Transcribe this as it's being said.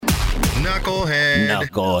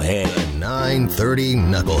Knucklehead. The 930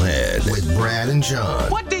 Knucklehead with Brad and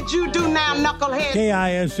John. What did you do now, Knucklehead?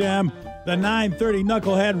 KISM, the 930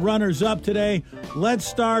 Knucklehead runners up today. Let's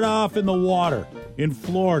start off in the water in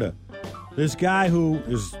Florida. This guy who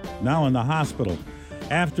is now in the hospital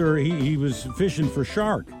after he was fishing for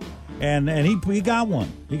shark. And he got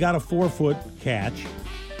one. He got a 4-foot catch.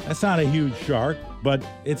 That's not a huge shark, but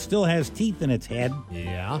it still has teeth in its head.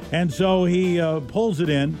 Yeah. And so he pulls it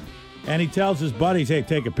in, and he tells his buddies, hey,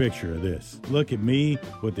 take a picture of this. Look at me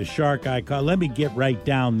with the shark I caught. Let me get right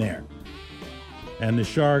down there. And the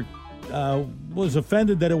shark was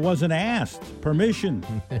offended that it wasn't asked permission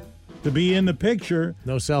to be in the picture.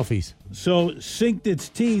 No selfies. So sinked its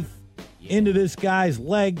teeth into this guy's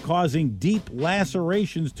leg, causing deep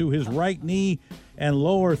lacerations to his right knee and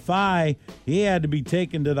lower thigh. He had to be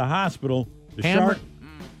taken to the hospital. The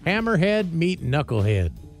Hammerhead meet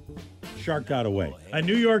Knucklehead. Shark got away. A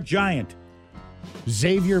New York Giant.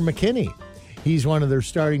 Xavier McKinney. He's one of their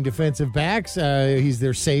starting defensive backs. He's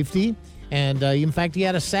their safety. And, in fact, he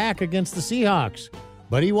had a sack against the Seahawks.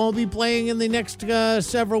 But he won't be playing in the next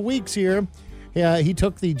several weeks here. He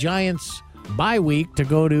took the Giants' bye week to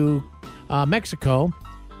go to Mexico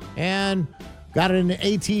and got in an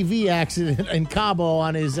ATV accident in Cabo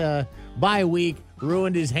on his bye week,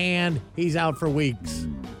 ruined his hand. He's out for weeks.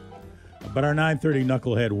 But our 930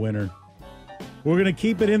 Knucklehead winner, we're going to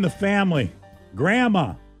keep it in the family.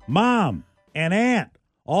 Grandma, mom, and aunt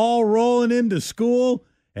all rolling into school,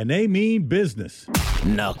 and they mean business.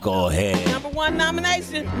 Knucklehead. Number one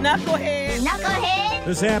nomination, Knucklehead. Knucklehead.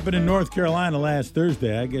 This happened in North Carolina last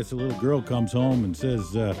Thursday. I guess a little girl comes home and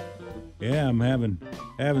says, yeah, I'm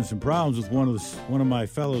having some problems with one of my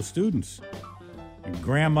fellow students. And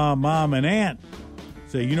grandma, mom, and aunt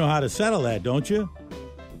say, you know how to settle that, don't you?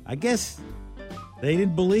 I guess they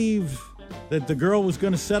didn't believe that the girl was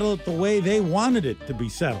going to settle it the way they wanted it to be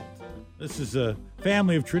settled. This is a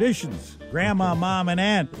family of traditions. Grandma, mom, and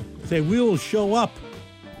aunt say, we will show up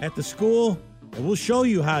at the school and we'll show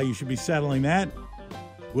you how you should be settling that.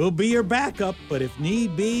 We'll be your backup, but if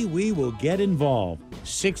need be, we will get involved.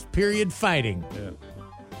 Sixth period fighting. Yeah.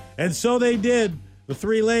 And so they did. The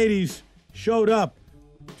three ladies showed up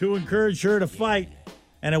to encourage her to fight.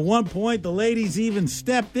 And at one point, the ladies even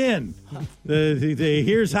stepped in. The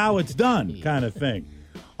here's how it's done kind of thing.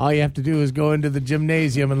 All you have to do is go into the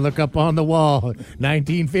gymnasium and look up on the wall.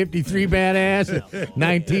 1953 badass,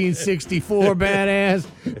 1964 badass,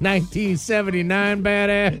 1979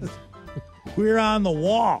 badass. We're on the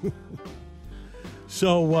wall.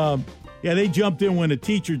 So, they jumped in when the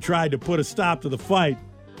teacher tried to put a stop to the fight.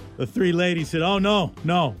 The three ladies said, oh,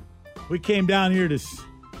 no. We came down here to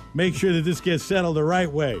make sure that this gets settled the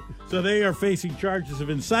right way. So they are facing charges of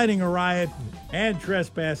inciting a riot and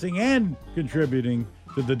trespassing and contributing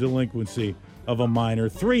to the delinquency of a minor.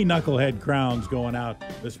 3 Knucklehead crowns going out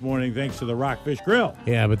this morning thanks to the Rockfish Grill.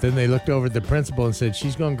 Yeah, but then they looked over at the principal and said,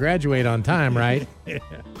 she's going to graduate on time, right?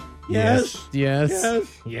 Yes. The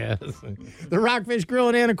Rockfish Grill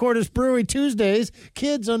at Anacortes Brewery Tuesdays.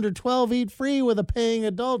 Kids under 12 eat free with a paying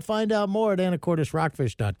adult. Find out more at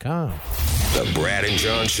anacortesrockfish.com. The Brad and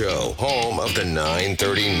John Show, home of the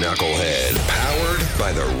 930 Knucklehead. Powered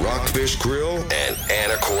by the Rockfish Grill and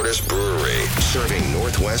Anacortes Brewery. Serving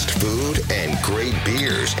Northwest food and great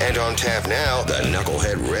beers. And on tap now, the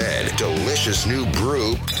Knucklehead Red. Delicious new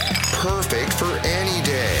brew. Perfect for any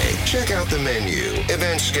day. Check out the menu,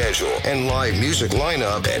 event schedule, and live music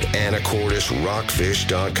lineup at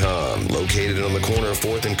anacortesrockfish.com. Located on the corner of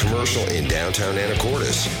 4th and Commercial in downtown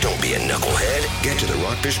Anacortes. Don't be a knucklehead. Get to the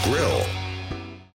Rockfish Grill.